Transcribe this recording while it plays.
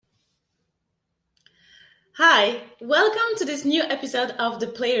Hi, welcome to this new episode of the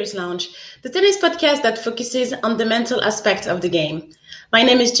Players Lounge, the tennis podcast that focuses on the mental aspect of the game. My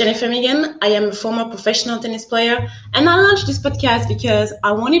name is Jennifer Megan. I am a former professional tennis player, and I launched this podcast because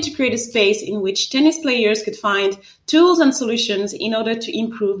I wanted to create a space in which tennis players could find tools and solutions in order to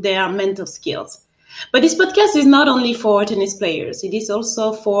improve their mental skills. But this podcast is not only for tennis players, it is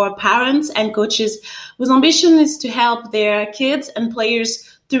also for parents and coaches whose ambition is to help their kids and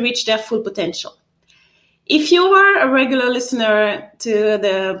players to reach their full potential. If you are a regular listener to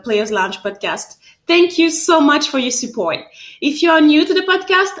the Players Lounge podcast, thank you so much for your support. If you are new to the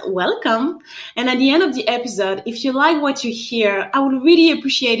podcast, welcome. And at the end of the episode, if you like what you hear, I would really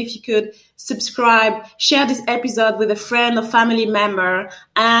appreciate if you could subscribe, share this episode with a friend or family member,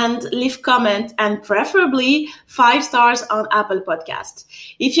 and leave comment and preferably 5 stars on Apple Podcast.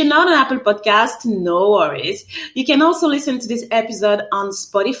 If you're not on Apple Podcast, no worries. You can also listen to this episode on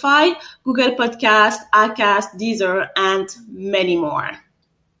Spotify, Google Podcast, Acast, Deezer, and many more.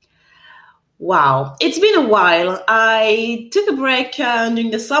 Wow, it's been a while. I took a break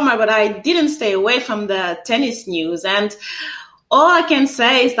during the summer, but I didn't stay away from the tennis news. And all I can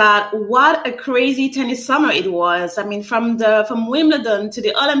say is that what a crazy tennis summer it was. I mean, from Wimbledon to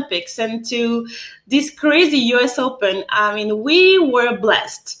the Olympics and to this crazy US Open. I mean, we were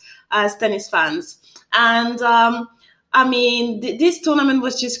blessed as tennis fans. And this tournament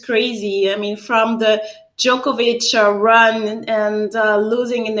was just crazy. I mean, from the Djokovic run and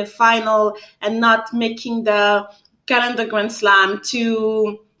losing in the final and not making the calendar Grand Slam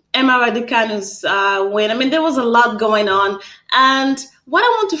to Emma Raducanu's win. I mean, there was a lot going on. And what I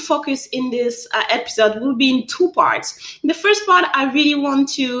want to focus in this episode will be in 2 parts. In the first part, I really want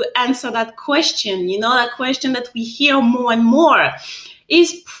to answer that question, that question that we hear more and more.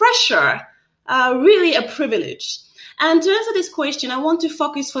 Is pressure really a privilege? And to answer this question, I want to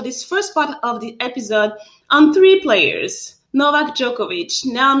focus for this first part of the episode on 3 players: Novak Djokovic,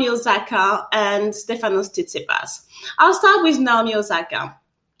 Naomi Osaka, and Stefanos Tsitsipas. I'll start with Naomi Osaka.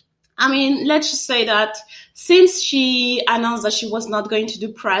 I mean, let's just say that since she announced that she was not going to do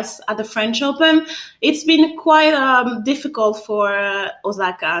press at the French Open, it's been quite difficult for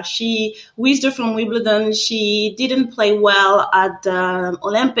Osaka. She withdrew from Wimbledon. She didn't play well at the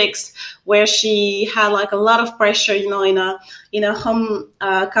Olympics, where she had like a lot of pressure, in a home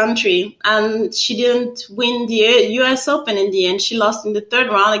country, and she didn't win the US Open in the end. She lost in the 3rd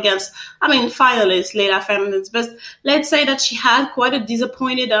round against, finalist Leila Fernandez. But let's say that she had quite a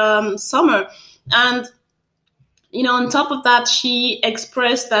disappointed summer. And on top of that, she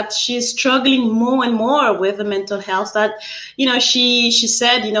expressed that she's struggling more and more with the mental health. That, she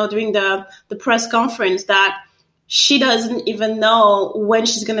said, during the press conference that she doesn't even know when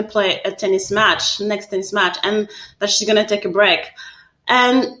she's going to play a next tennis match, and that she's going to take a break.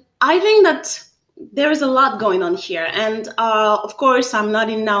 And I think that there is a lot going on here. And of course, I'm not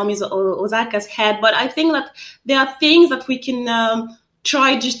in Naomi Osaka's head, but I think that there are things that we can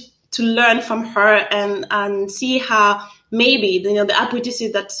try just to learn from her and see how maybe, the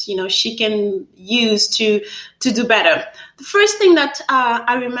opportunities that, she can use to do better. The first thing that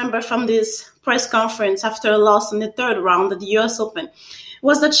I remember from this press conference after a loss in the 3rd round at the US Open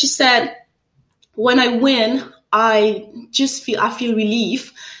was that she said, when I win, I feel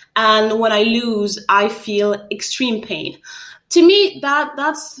relief. And when I lose, I feel extreme pain. To me,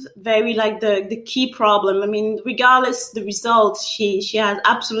 that's very like the key problem. I mean, regardless the results, she has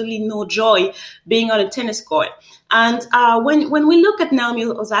absolutely no joy being on a tennis court. And when we look at Naomi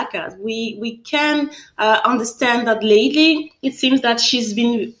Osaka, we can understand that lately it seems that she's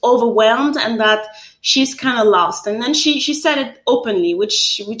been overwhelmed and that she's kind of lost. And then she said it openly,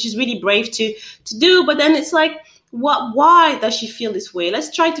 which is really brave to do. But then it's like, why does she feel this way?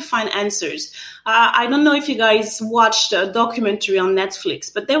 Let's try to find answers. I don't know if you guys watched a documentary on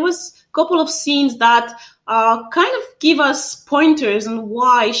Netflix, but there was a couple of scenes that kind of give us pointers on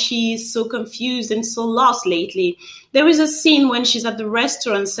why she's so confused and so lost lately. There is a scene when she's at the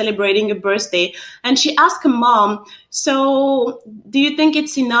restaurant celebrating a birthday, and she asked her mom, so do you think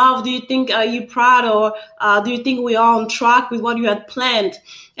it's enough? Do you think, are you proud, or do you think we are on track with what you had planned?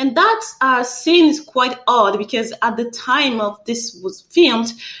 And that scene is quite odd because at the time of this was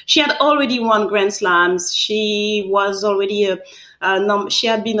filmed, she had already won Grand Slams. She was already she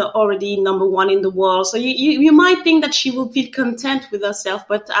had been already number 1 in the world. So you might think that she will feel content with herself,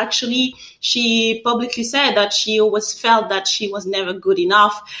 but actually she publicly said that she always felt that she was never good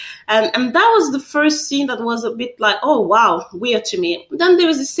enough. And that was the first scene that was a bit like, oh, wow, weird to me. Then there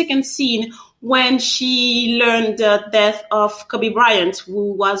was a second scene when she learned the death of Kobe Bryant,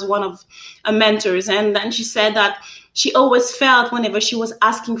 who was one of her mentors. And then she said that she always felt whenever she was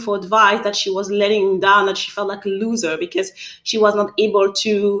asking for advice that she was letting him down, that she felt like a loser because she was not able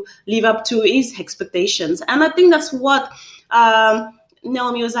to live up to his expectations. And I think that's what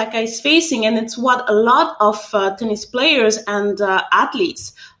Naomi Osaka is facing, and it's what a lot of tennis players and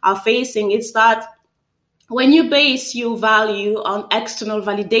athletes are facing. It's that when you base your value on external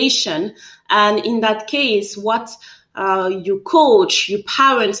validation, and in that case, what your coach, your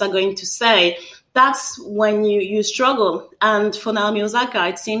parents are going to say, that's when you struggle. And for Naomi Osaka,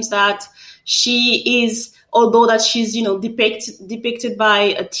 it seems that she is, although that she's, depicted by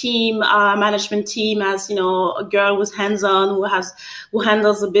a team, management team as, a girl who's hands-on, who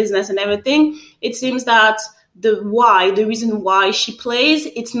handles the business and everything, it seems that the reason why she plays,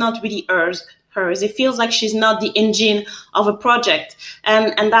 it's not really hers. It feels like she's not the engine of a project.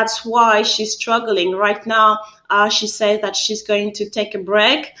 And that's why she's struggling right now. She says that she's going to take a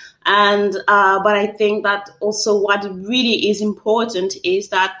break. But I think that also what really is important is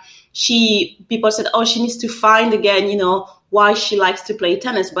that people said, she needs to find again, why she likes to play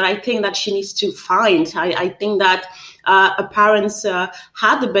tennis. But I think that she needs to find, I think that her parents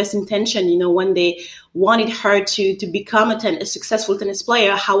had the best intention, when they wanted her to become a successful tennis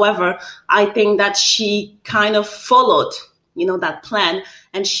player. However, I think that she kind of followed, that plan,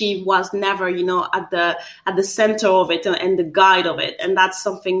 and she was never, at the center of it and the guide of it. And that's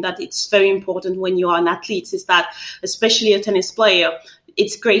something that it's very important when you are an athlete, is that, especially a tennis player,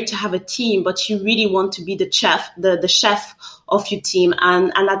 it's great to have a team, but you really want to be the chef of your team.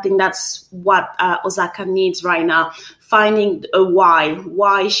 And I think that's what Osaka needs right now, finding a why.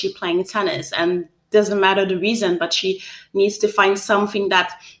 Why is she playing tennis? And doesn't matter the reason, but she needs to find something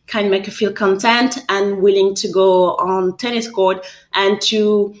that can make her feel content and willing to go on tennis court and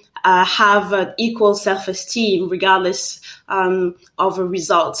to have equal self-esteem regardless of a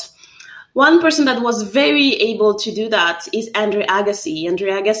result. One person that was very able to do that is Andre Agassi.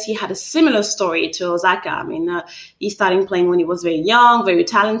 Andre Agassi had a similar story to Osaka. I mean, he started playing when he was very young, very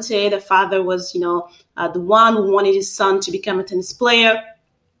talented. The father was, the one who wanted his son to become a tennis player.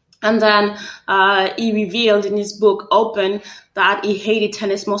 And then he revealed in his book, Open, that he hated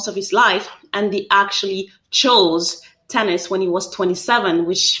tennis most of his life. And he actually chose tennis when he was 27,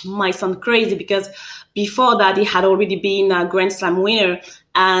 which might sound crazy because before that, he had already been a Grand Slam winner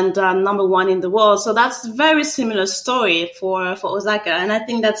and number one in the world. So that's a very similar story for Osaka. And I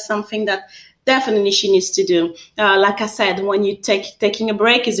think that's something that definitely she needs to do. Like I said, when you taking a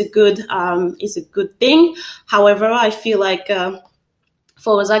break is a good thing. However, I feel like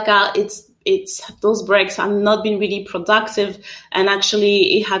for Osaka, it's those breaks have not been really productive, and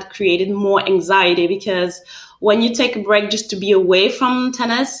actually it had created more anxiety, because when you take a break just to be away from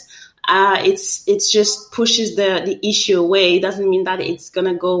tennis, it's just pushes the issue away. It doesn't mean that it's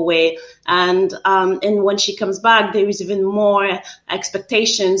gonna go away. And when she comes back, there is even more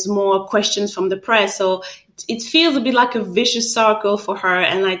expectations, more questions from the press. So it feels a bit like a vicious circle for her.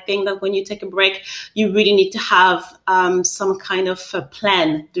 And I think that when you take a break, you really need to have some kind of a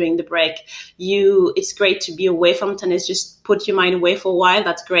plan during the break. It's great to be away from tennis, just put your mind away for a while.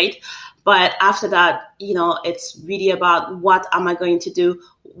 That's great. But after that, it's really about what am I going to do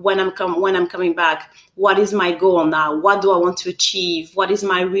when I'm coming back? What is my goal now? What do I want to achieve? What is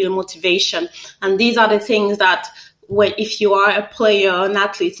my real motivation? And these are the things that, if you are a player, an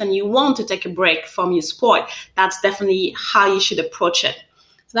athlete, and you want to take a break from your sport, that's definitely how you should approach it.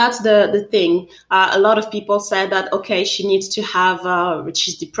 So that's the thing. A lot of people said that, okay, she needs to have,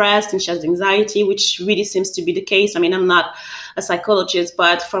 she's depressed and she has anxiety, which really seems to be the case. I mean, I'm not a psychologist,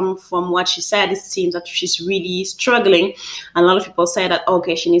 but from what she said, it seems that she's really struggling. And a lot of people say that,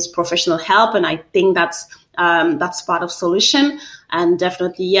 okay, she needs professional help. And I think that's part of solution. And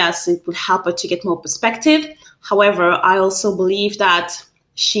definitely, yes, it would help her to get more perspective. However, I also believe that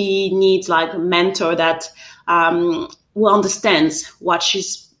she needs like a mentor that who understands what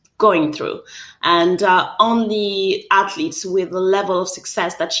she's going through. And only athletes with the level of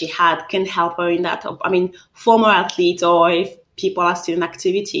success that she had can help her in that. I mean, former athletes, or if people are still in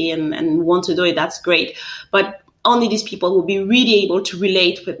activity and want to do it, that's great. But only these people will be really able to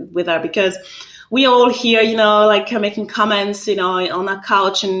relate with her, because we are all here, making comments, on a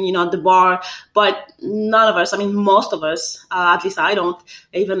couch and, at the bar, but none of us, I mean, most of us, at least I don't,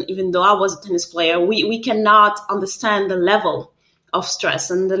 even though I was a tennis player, we cannot understand the level of stress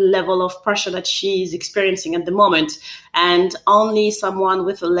and the level of pressure that she's experiencing at the moment. And only someone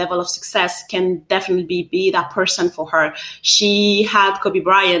with a level of success can definitely be that person for her. She had Kobe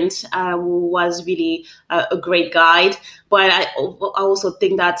Bryant, who was really a great guide. But I also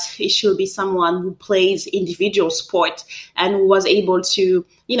think that it should be someone who plays individual sport and who was able to,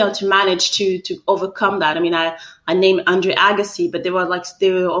 to manage to overcome that. I mean, I named Andre Agassi, but they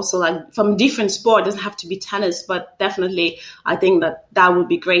were also like from different sport. It doesn't have to be tennis, but definitely I think that would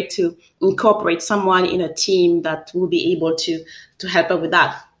be great to incorporate someone in a team that will be able to help her with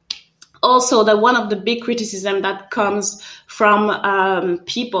that. Also, that one of the big criticism that comes from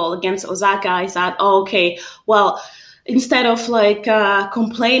people against Osaka is that, instead of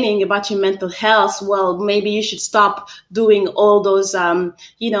complaining about your mental health, well, maybe you should stop doing all those,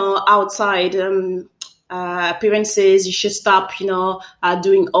 outside appearances. You should stop,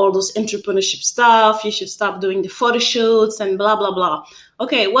 doing all those entrepreneurship stuff. You should stop doing the photo shoots and blah, blah, blah.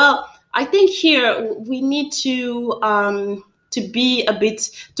 Okay, well, I think here we need to go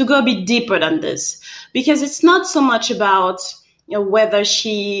a bit deeper than this, because it's not so much about whether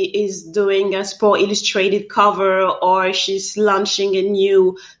she is doing a Sport Illustrated cover or she's launching a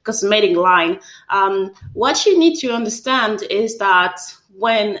new cosmetic line. What you need to understand is that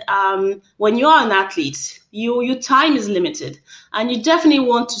when you are an athlete, your time is limited, and you definitely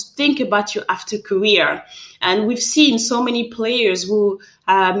want to think about your after career. And we've seen so many players who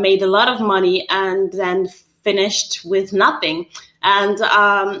made a lot of money and then finished with nothing. And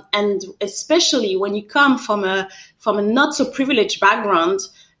especially when you come from a not so privileged background,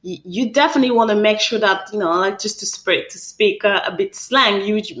 you definitely want to make sure that, just to speak a bit slang,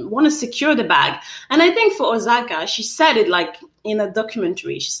 you want to secure the bag. And I think for Osaka, she said it like in a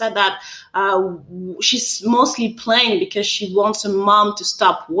documentary. She said that she's mostly playing because she wants her mom to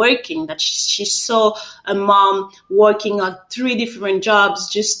stop working, that she saw a mom working on 3 different jobs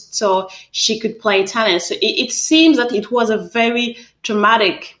just so she could play tennis. So it seems that it was a very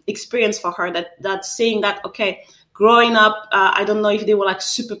traumatic experience for her, that saying that, okay, growing up, I don't know if they were like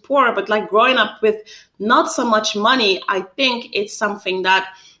super poor, but like growing up with not so much money, I think it's something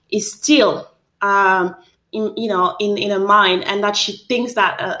that is still in her mind, and that she thinks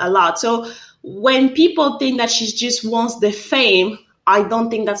that a lot. So when people think that she just wants the fame, I don't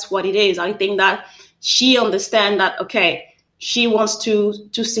think that's what it is. I think that she understands that, okay, she wants to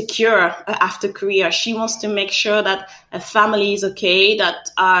secure her after career. She wants to make sure that her family is okay,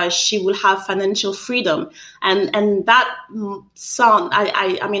 that she will have financial freedom. And that sound,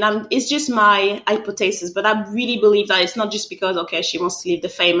 it's just my hypothesis, but I really believe that it's not just because, okay, she wants to leave the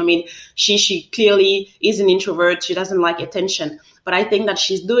fame. I mean, she clearly is an introvert. She doesn't like attention. But I think that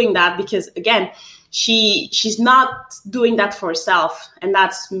she's doing that because, again, she's not doing that for herself, and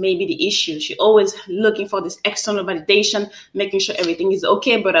that's maybe the issue. She's always looking for this external validation, making sure everything is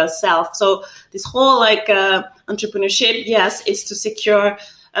okay but herself. So this whole entrepreneurship, yes, it's to secure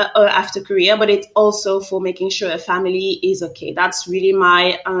after career, but it's also for making sure a family is okay. That's really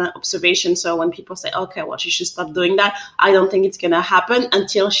my observation. So when people say, okay, well, she should stop doing that, I don't think it's going to happen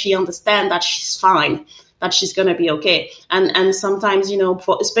until she understands that she's fine, that she's going to be okay. And sometimes,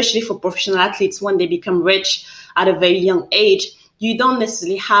 especially for professional athletes, when they become rich at a very young age, you don't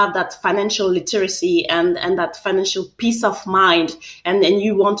necessarily have that financial literacy and that financial peace of mind. And then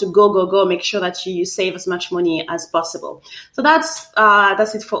you want to go, make sure that you save as much money as possible. So that's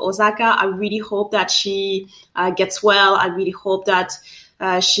it for Osaka. I really hope that she gets well. I really hope that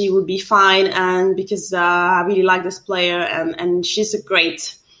she will be fine. And because I really like this player, and she's a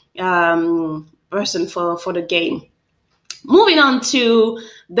great person for the game. Moving on to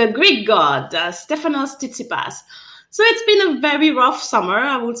the Greek god, Stefanos Tsitsipas. So it's been a very rough summer,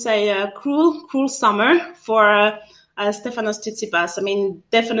 I would say a cruel summer for Stefanos Tsitsipas. I mean,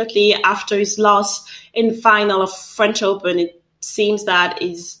 definitely after his loss in final of French Open, it seems that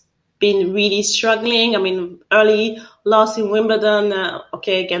he's been really struggling. I mean, early loss in Wimbledon,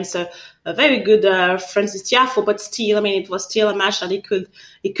 against a very good Francis Tiafoe, but still, I mean, it was still a match that he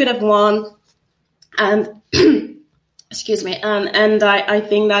could have won. And excuse me, and I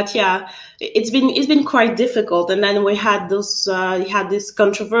think that it's been quite difficult. And then we had these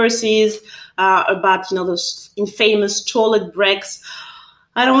controversies about those infamous toilet breaks.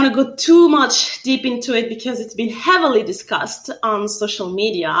 I don't want to go too much deep into it because it's been heavily discussed on social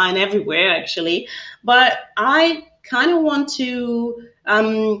media and everywhere actually. But I kind of want to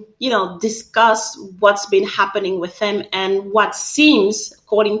discuss what's been happening with him and what seems,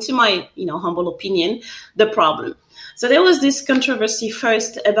 according to my, humble opinion, the problem. So there was this controversy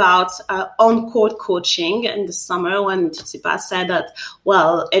first about on-court coaching in the summer when Tsitsipas said that,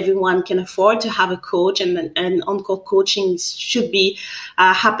 well, everyone can afford to have a coach and on-court coaching should be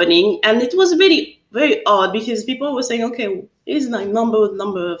happening. And it was very, very odd because people were saying, okay, he's like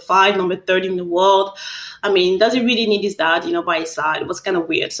number 5, number 30 in the world. I mean, does he really need his dad, by his side? It was kind of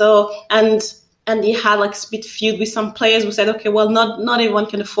weird. So, and and he had like a bit feud with some players who said, okay, well, not everyone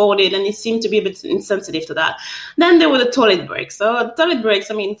can afford it, and he seemed to be a bit insensitive to that. Then there were the toilet breaks. So toilet breaks,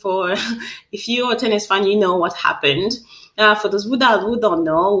 I mean, for if you're a tennis fan, you know what happened. For those who don't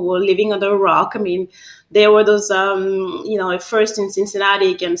know, who are living under a rock, I mean, there were those, first in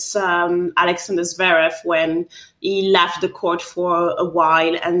Cincinnati against Alexander Zverev when he left the court for a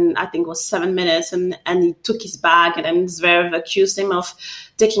while, and I think it was 7 minutes, and he took his bag, and then Zverev accused him of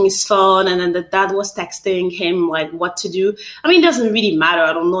taking his phone, and then the dad was texting him like what to do. I mean, it doesn't really matter.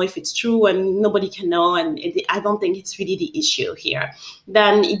 I don't know if it's true, and nobody can know, and I don't think it's really the issue here.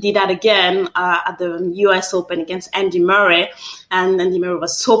 Then he did that again at the US Open against Andy Murray, and Andy Murray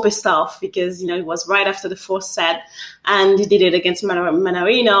was so pissed off because, it was right after the fourth set, and he did it against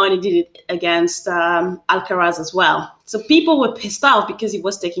Manarino, and he did it against Alcaraz as well. So people were pissed off because he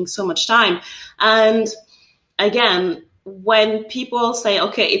was taking so much time. And again, when people say,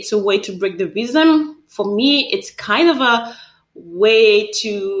 okay, it's a way to break the rhythm, for me, it's kind of a way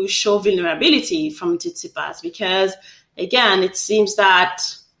to show vulnerability from Tsitsipas, because again, it seems that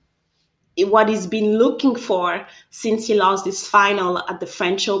what he's been looking for since he lost this final at the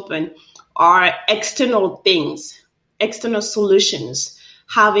French Open are external things, external solutions.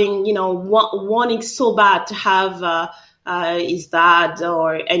 Having, wanting so bad to have his dad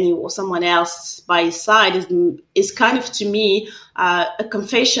or someone else by his side is kind of, to me, a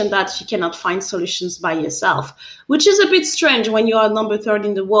confession that you cannot find solutions by yourself, which is a bit strange when you are number 3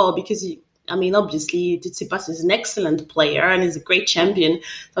 in the world, because obviously Tsitsipas is an excellent player and is a great champion.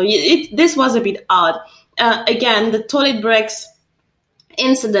 So this was a bit odd. Again, the toilet breaks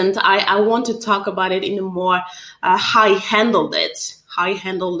incident, I want to talk about it in a more how he handled it.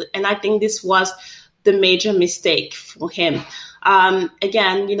 And I think this was the major mistake for him.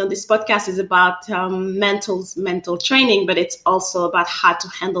 Again, this podcast is about mental training, but it's also about how to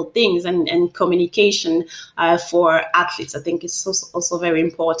handle things and communication for athletes. I think it's also very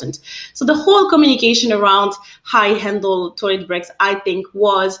important. So the whole communication around how he handled toilet breaks, I think,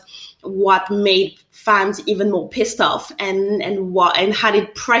 was what made fans even more pissed off and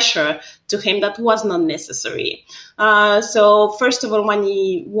added pressure to him that was not necessary. So first of all, when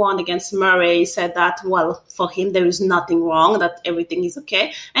he won against Murray, he said that, well, for him, there is nothing wrong, that everything is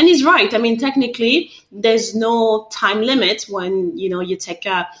okay. And he's right. I mean, technically, there's no time limit when, you take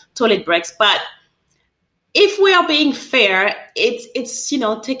toilet breaks. But if we are being fair, it's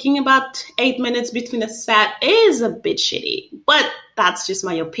taking about 8 minutes between a set is a bit shitty, but that's just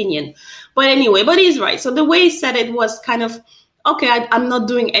my opinion. But anyway, but he's right. So the way he said it was kind of, okay, I'm not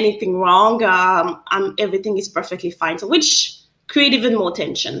doing anything wrong. Everything is perfectly fine. So which create even more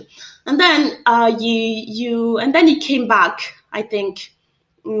tension. And then and then he came back, I think,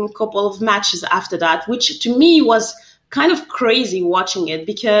 a couple of matches after that, which to me was kind of crazy watching it,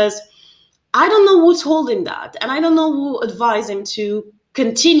 because I don't know who told him that, and I don't know who advised him to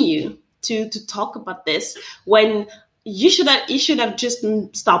continue to talk about this when he should have just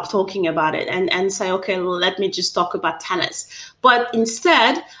stopped talking about it and say, okay, let me just talk about tennis. But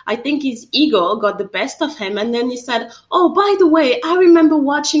instead, I think his ego got the best of him, and then he said, oh, by the way, I remember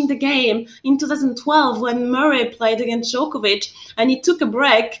watching the game in 2012 when Murray played against Djokovic, and he took a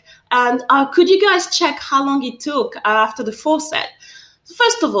break, and could you guys check how long it took after the fourth set?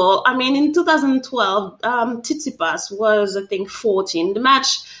 First of all, I mean, in 2012, Tsitsipas was, I think, 14. The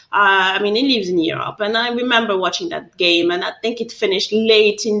match, he lives in Europe, and I remember watching that game, and I think it finished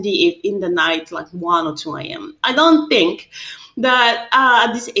late in the night, like 1 or 2 a.m. I don't think that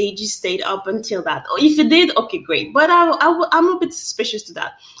at this age he stayed up until that. If he did, okay, great. But I'm a bit suspicious to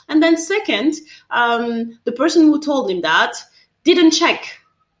that. And then second, the person who told him that didn't check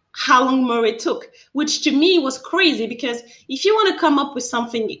how long Murray took, which to me was crazy, because if you want to come up with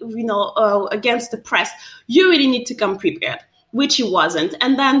something, against the press, you really need to come prepared, which he wasn't.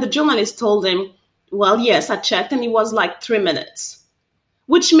 And then the journalist told him, well, yes, I checked, and it was like 3 minutes,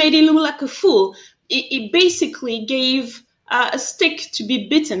 which made him look like a fool. It basically gave a stick to be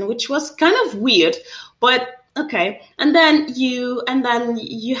bitten, which was kind of weird, but okay. And then you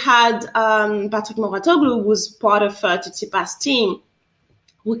had Patrick Mouratoglou, who was part of Tsitsipas' team,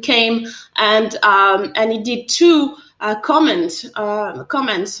 who came and he did 2 comments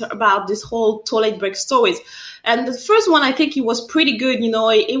about this whole toilet break stories. And the first one, I think he was pretty good.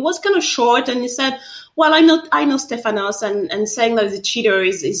 It was kind of short, and he said, well, I know Stefanos, and saying that he's a cheater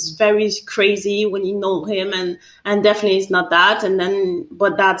is very crazy when you know him, and definitely it's not that. And then,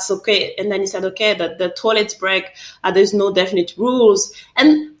 but that's okay. And then he said, okay, that the toilet break, there's no definite rules.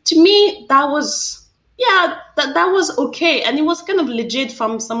 And to me, that was, that was okay. And it was kind of legit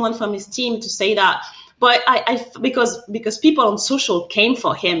from someone from his team to say that. But because people on social came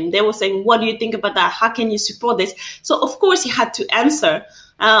for him, they were saying, "What do you think about that? How can you support this?" So of course he had to answer.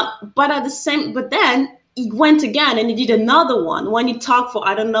 But then he went again and he did another one when he talked for,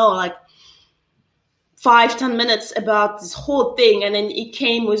 I don't know, like 5-10 minutes about this whole thing, and then he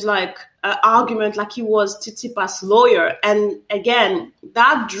came with like an argument like he was Tsitsipas' lawyer, and again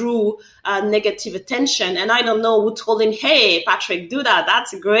that drew negative attention. And I don't know who told him, "Hey, Patrick, do that.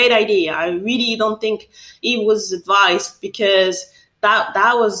 That's a great idea." I really don't think he was advised, because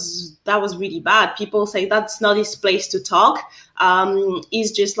that was really bad. People say that's not his place to talk.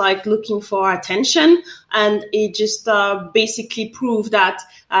 He's just like looking for attention, and it just basically proved that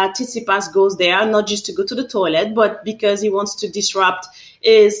Tsitsipas goes there not just to go to the toilet, but because he wants to disrupt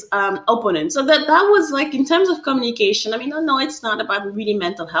his opponent. So that was like, in terms of communication, I mean, I know it's not about really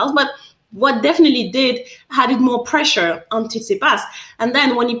mental health, but what definitely did added more pressure on Tsitsipas. And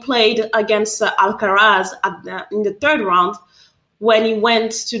then when he played against Alcaraz in the third round, when he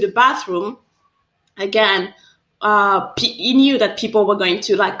went to the bathroom, again, he knew that people were going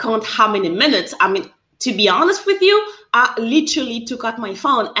to like count how many minutes. I mean, to be honest with you, I literally took out my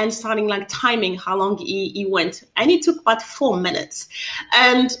phone and starting like timing how long he went, and it took about 4 minutes.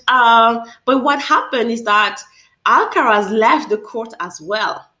 And but what happened is that Alcaraz left the court as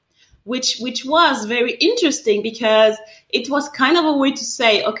well, which was very interesting, because it was kind of a way to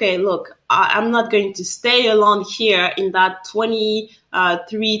say, okay, look, I'm not going to stay alone here in that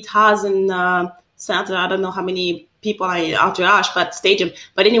 23,000 center. I don't know how many people are out to Ash, but stadium.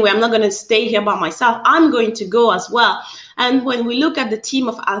 But anyway, I'm not going to stay here by myself. I'm going to go as well. And when we look at the team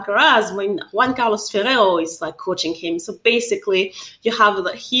of Alcaraz, when Juan Carlos Ferrero is like coaching him, so basically you have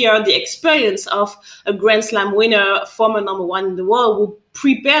here the experience of a Grand Slam winner, former number one in the world, who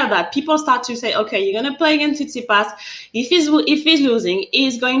prepare that. People start to say, okay, you're going to play against Tsitsipas. If he's losing,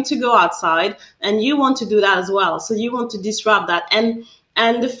 he's going to go outside, and you want to do that as well. So you want to disrupt that. And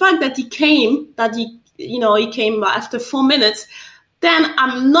the fact that he came after 4 minutes, then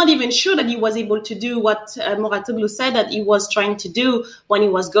I'm not even sure that he was able to do what Mouratoglou said that he was trying to do when he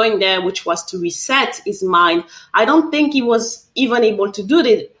was going there, which was to reset his mind. I don't think he was even able to do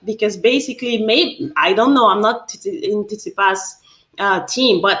it, because basically, maybe, I don't know, I'm not in Tsitsipas'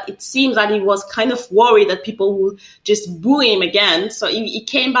 team, but it seems that he was kind of worried that people would just boo him again. So he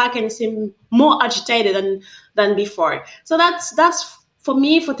came back and seemed more agitated than before. So that's for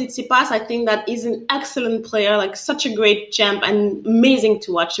me, for Tsitsipas, I think that he's an excellent player, like such a great champ and amazing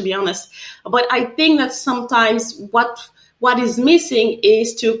to watch, to be honest. But I think that sometimes what is missing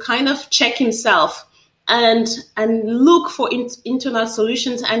is to kind of check himself and look for internal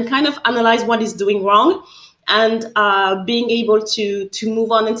solutions and kind of analyze what he's doing wrong, and being able to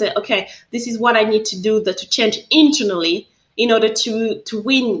move on and say, okay, this is what I need to do to change internally in order to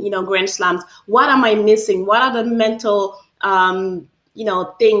win, Grand Slams. What am I missing? What are the mental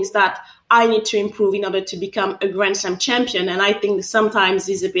things that I need to improve in order to become a Grand Slam champion? And I think sometimes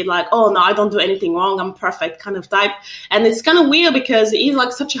he's a bit like, oh no, I don't do anything wrong, I'm perfect kind of type. And it's kind of weird, because he's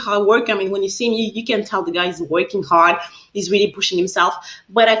like such a hard worker. I mean, when you see him, you can tell the guy is working hard. He's really pushing himself.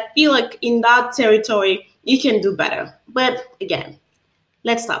 But I feel like in that territory, he can do better. But again,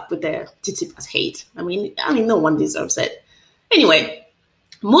 let's stop with the Tsitsipas hate. I mean, no one deserves it. Anyway,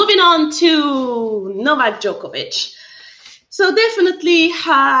 moving on to Novak Djokovic. So definitely,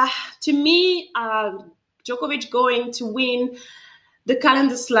 to me, Djokovic going to win the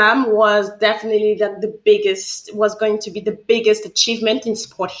Calendar Slam was definitely was going to be the biggest achievement in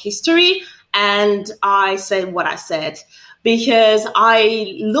sport history. And I said what I said, because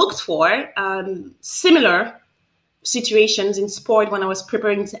I looked for similar situations in sport when I was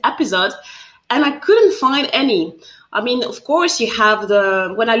preparing this episode, and I couldn't find any. I mean, of course, you have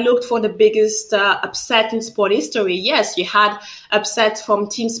when I looked for the biggest upset in sport history, yes, you had upset from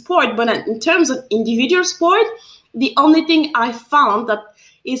team sport. But in terms of individual sport, the only thing I found that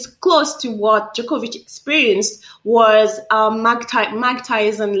is close to what Djokovic experienced was Mike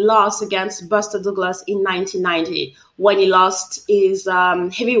Tyson loss against Buster Douglas in 1990, when he lost his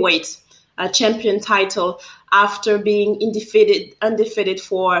heavyweight champion title after being undefeated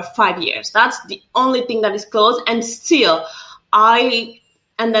for 5 years. That's the only thing that is close. And still, and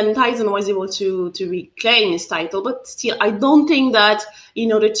then Tyson was able to reclaim his title. But still, I don't think that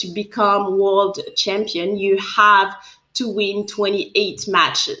in order to become world champion, you have to win 28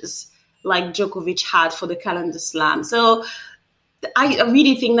 matches like Djokovic had for the Calendar Slam. So I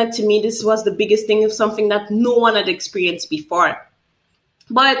really think that, to me, this was the biggest thing, of something that no one had experienced before.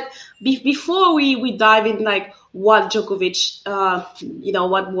 But before we dive in, like what Djokovic,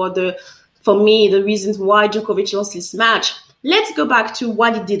 what were for me, the reasons why Djokovic lost this match, let's go back to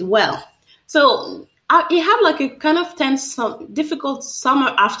what he did well. So he had like a kind of tense, difficult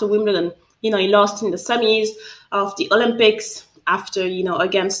summer after Wimbledon. He lost in the semis of the Olympics after,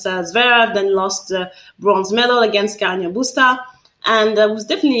 against Zverev, then lost the bronze medal against Carreño Busta. And was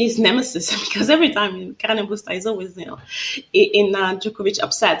definitely his nemesis because every time Carreño Busta is always, in Djokovic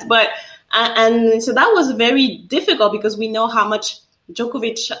upset. But, and so that was very difficult because we know how much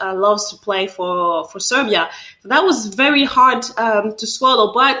Djokovic loves to play for Serbia. So that was very hard to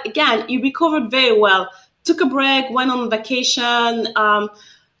swallow. But again, he recovered very well, took a break, went on vacation,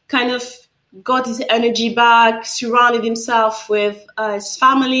 kind of got his energy back, surrounded himself with his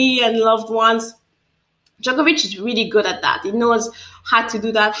family and loved ones. Djokovic is really good at that. He knows how to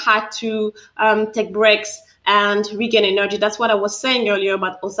do that, how to take breaks and regain energy. That's what I was saying earlier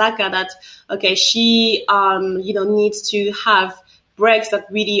about Osaka, that, okay, she, needs to have breaks that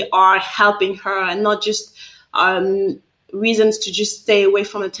really are helping her and not just reasons to just stay away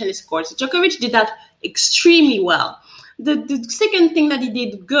from the tennis courts. Djokovic did that extremely well. The second thing that he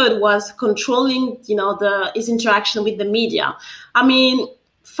did good was controlling, his interaction with the media. I mean,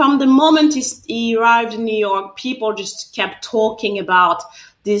 from the moment he arrived in New York, people just kept talking about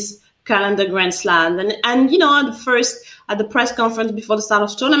this calendar Grand Slam. And at the press conference before the start of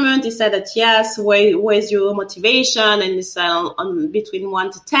the tournament, he said that, yes, where's your motivation? And he said on between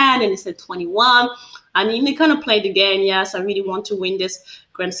 1 to 10, and he said 21. And he kind of played the game. Yes, I really want to win this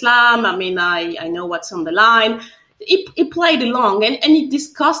Grand Slam. I mean, I know what's on the line. He played along and he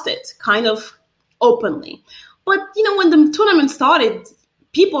discussed it kind of openly. But, when the tournament started,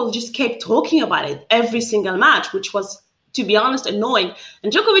 people just kept talking about it every single match, which was, to be honest, annoying.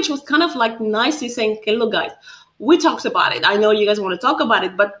 And Djokovic was kind of like nicely saying, okay, look, guys, we talked about it. I know you guys want to talk about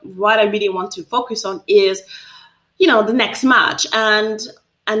it, but what I really want to focus on is, the next match. And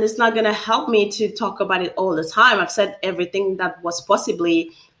it's not going to help me to talk about it all the time. I've said everything that was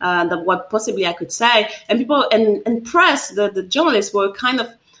possibly I could say. And people and press, the journalists were kind of,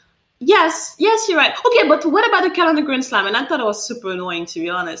 yes, you're right. Okay, but what about the calendar Grand Slam? And I thought it was super annoying, to be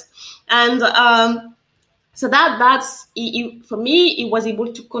honest. And so that's for me, he was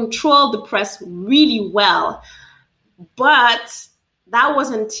able to control the press really well. But that was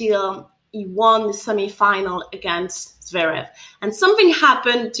until he won the semifinal against Zverev. And something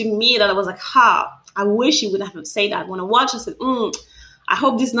happened to me that I was like, I wish he would have said that. When I watched, I said, I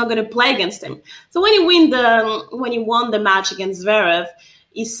hope this is not going to play against him. So when he won the match against Zverev,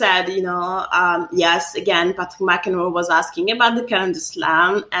 he said, yes, again, Patrick McEnroe was asking about the calendar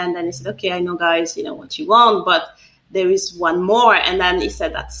slam. And then he said, okay, I know, guys, what you want, but there is one more. And then he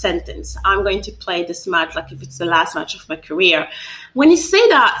said that sentence, I'm going to play this match like if it's the last match of my career. When he said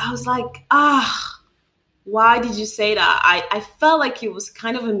that, I was like, why did you say that? I felt like it was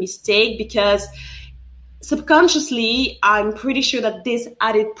kind of a mistake because subconsciously, I'm pretty sure that this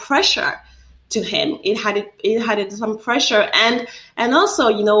added pressure to him. It had some pressure. And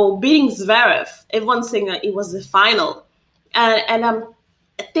also, beating Zverev, everyone's saying that it was the final. And I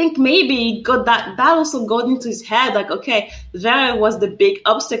think maybe that also got into his head, like, okay, Zverev was the big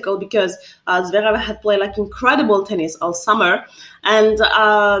obstacle because Zverev had played like incredible tennis all summer. And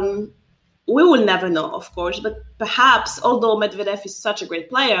we will never know, of course, but perhaps, although Medvedev is such a great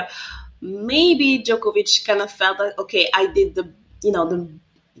player, maybe Djokovic kind of felt like, okay, I did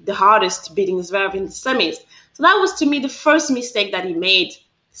the hardest beating Zverev in the semis. So that was, to me, the first mistake that he made,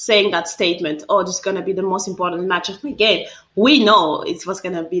 saying that statement, this is going to be the most important match of my game. We know it was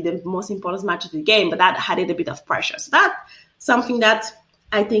going to be the most important match of the game, but that added a bit of pressure. So that's something that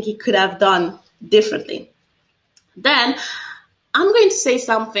I think he could have done differently. Then I'm going to say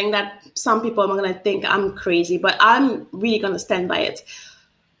something that some people are going to think I'm crazy, but I'm really going to stand by it.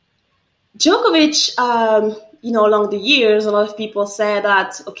 Djokovic, along the years, a lot of people say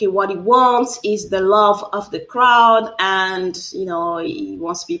that, okay, what he wants is the love of the crowd and, he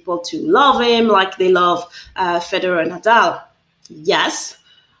wants people to love him like they love Federer and Nadal. Yes.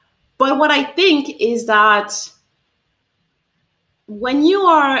 But what I think is that when you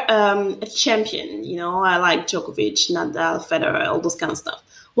are a champion, I like Djokovic, Nadal, Federer, all those kind of stuff.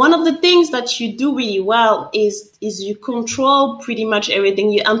 One of the things that you do really well is you control pretty much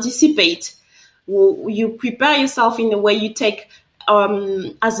everything. You anticipate. You prepare yourself in a way you take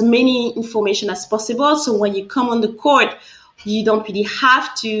as many information as possible. So when you come on the court, you don't really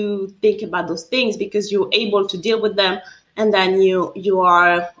have to think about those things because you're able to deal with them. And then the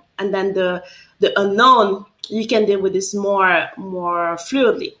unknown, you can deal with this more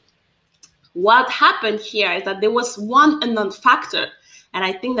fluidly. What happened here is that there was one unknown factor, and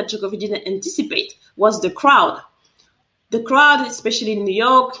I think that Djokovic didn't anticipate, was the crowd. The crowd, especially in New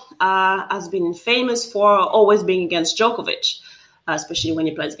York, has been famous for always being against Djokovic. especially when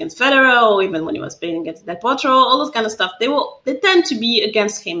he plays against Federer or even when he was playing against Del Potro, all those kind of stuff. They tend to be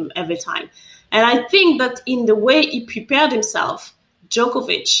against him every time. And I think that in the way he prepared himself,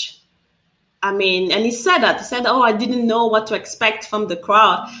 Djokovic, I mean, and he said that. He said, I didn't know what to expect from the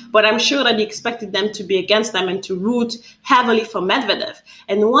crowd, but I'm sure that he expected them to be against them and to root heavily for Medvedev.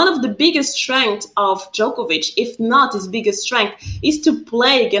 And one of the biggest strengths of Djokovic, if not his biggest strength, is to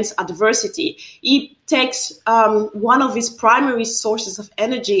play against adversity. He takes one of his primary sources of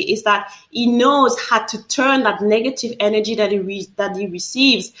energy is that he knows how to turn that negative energy that he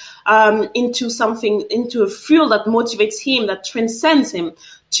receives into a fuel that motivates him, that transcends him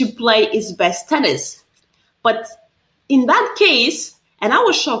to play his best tennis. But in that case, and I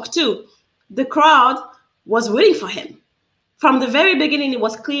was shocked too, the crowd was waiting for him. From the very beginning, it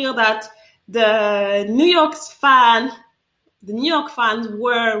was clear that the New York fans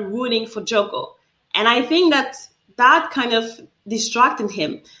were rooting for Djoko. And I think that kind of distracted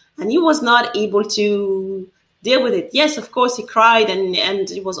him. And he was not able to deal with it. Yes, of course, he cried and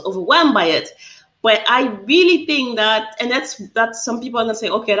he was overwhelmed by it. But I really think that, and that's some people are gonna say,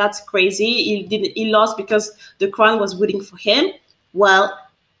 okay, that's crazy. He lost because the crowd was rooting for him. Well,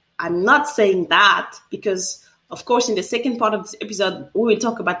 I'm not saying that because, of course, in the second part of this episode, we will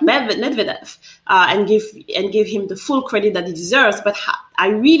talk about Medvedev and give him the full credit that he deserves. But I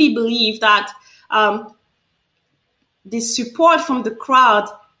really believe that the support from the crowd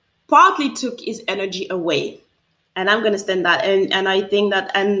partly took his energy away. And I'm going to stand that. And I think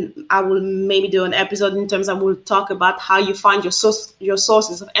that, and I will maybe do an episode in terms of, we'll talk about how you find your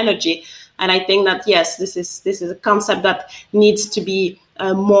sources of energy. And I think that, yes, this is a concept that needs to be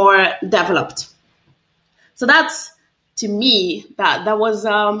more developed. So that's, to me, that was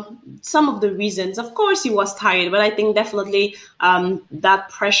some of the reasons. Of course, he was tired, but I think definitely that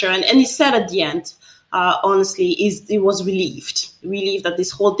pressure. And he said at the end, honestly, he was relieved that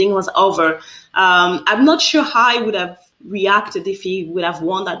this whole thing was over. I'm not sure how he would have reacted if he would have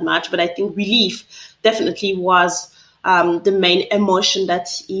won that match, but I think relief definitely was the main emotion that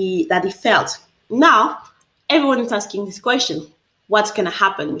he felt. Now, everyone is asking this question: what's going to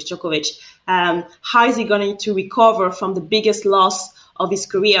happen with Djokovic? How is he going to recover from the biggest loss of his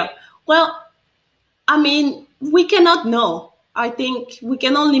career? Well, I mean, we cannot know. I think we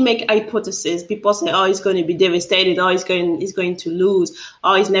can only make hypotheses. People say, he's going to be devastated. He's going to lose.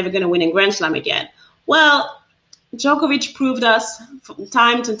 He's never going to win a Grand Slam again. Well, Djokovic proved us from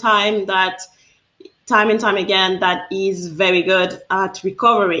time and time again that he's very good at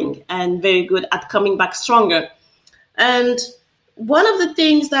recovering and very good at coming back stronger. And one of the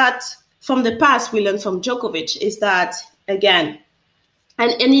things that from the past we learned from Djokovic is that, again,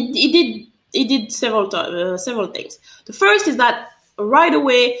 and he did several things. The first is that right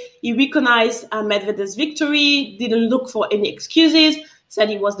away he recognized Medvedev's victory, didn't look for any excuses, said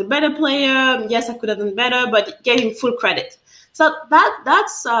he was the better player. Yes, I could have done better, but gave him full credit. So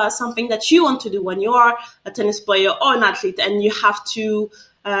that's something that you want to do when you are a tennis player or an athlete, and you have to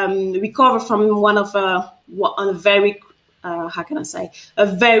recover from a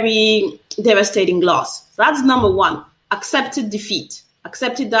very devastating loss. So that's number one. Accepted defeat.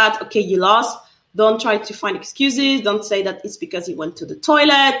 Accepted that, okay, you lost. Don't try to find excuses. Don't say that it's because he went to the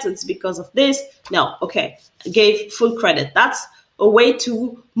toilet. It's because of this. No, okay. Gave full credit. That's a way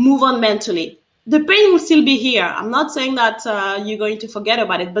to move on mentally. The pain will still be here. I'm not saying that you're going to forget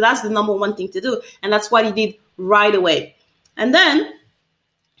about it, but that's the number one thing to do. And that's what he did right away. And then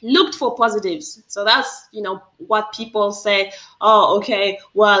looked for positives. So that's, what people say, okay,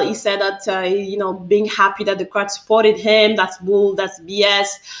 well, he said that, being happy that the crowd supported him, that's bull, that's BS,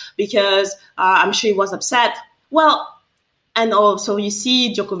 because I'm sure he was upset. Well, and also you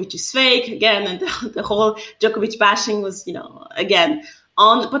see Djokovic is fake again, and the whole Djokovic bashing was, again,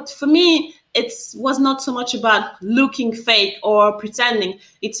 on. But for me, it was not so much about looking fake or pretending.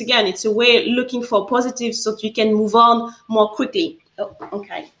 It's a way looking for positives so that you can move on more quickly. Oh,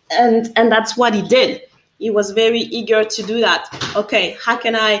 okay. And that's what he did. He was very eager to do that. Okay, how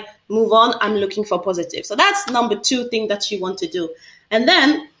can I move on? I'm looking for positive. So that's number two thing that you want to do. And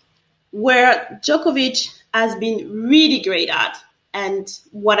then where Djokovic has been really great at, and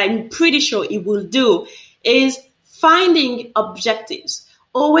what I'm pretty sure he will do, is finding objectives.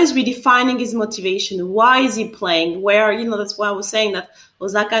 Always redefining his motivation. Why is he playing? Where, that's why I was saying that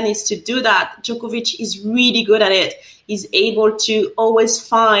Osaka needs to do that. Djokovic is really good at it. He's able to always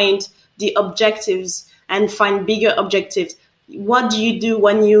find the objectives and find bigger objectives. What do you do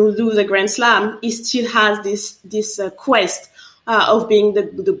when you lose a Grand Slam? He still has this quest of being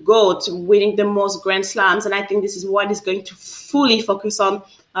the GOAT, winning the most Grand Slams. And I think this is what he's going to fully focus on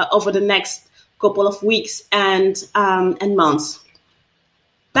over the next couple of weeks and months.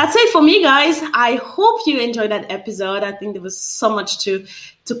 That's it for me, guys. I hope you enjoyed that episode. I think there was so much to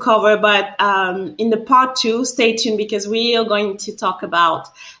cover, but in the part 2, stay tuned because we are going to talk about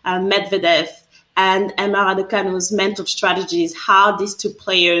Medvedev and Emma Raducanu's mental strategies, how these two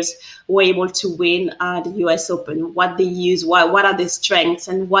players were able to win the US Open, what they use, what are their strengths,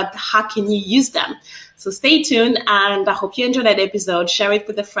 and how can you use them. So stay tuned, and I hope you enjoyed that episode. Share it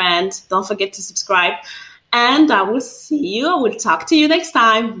with a friend. Don't forget to subscribe. And I will talk to you next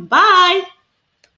time. Bye.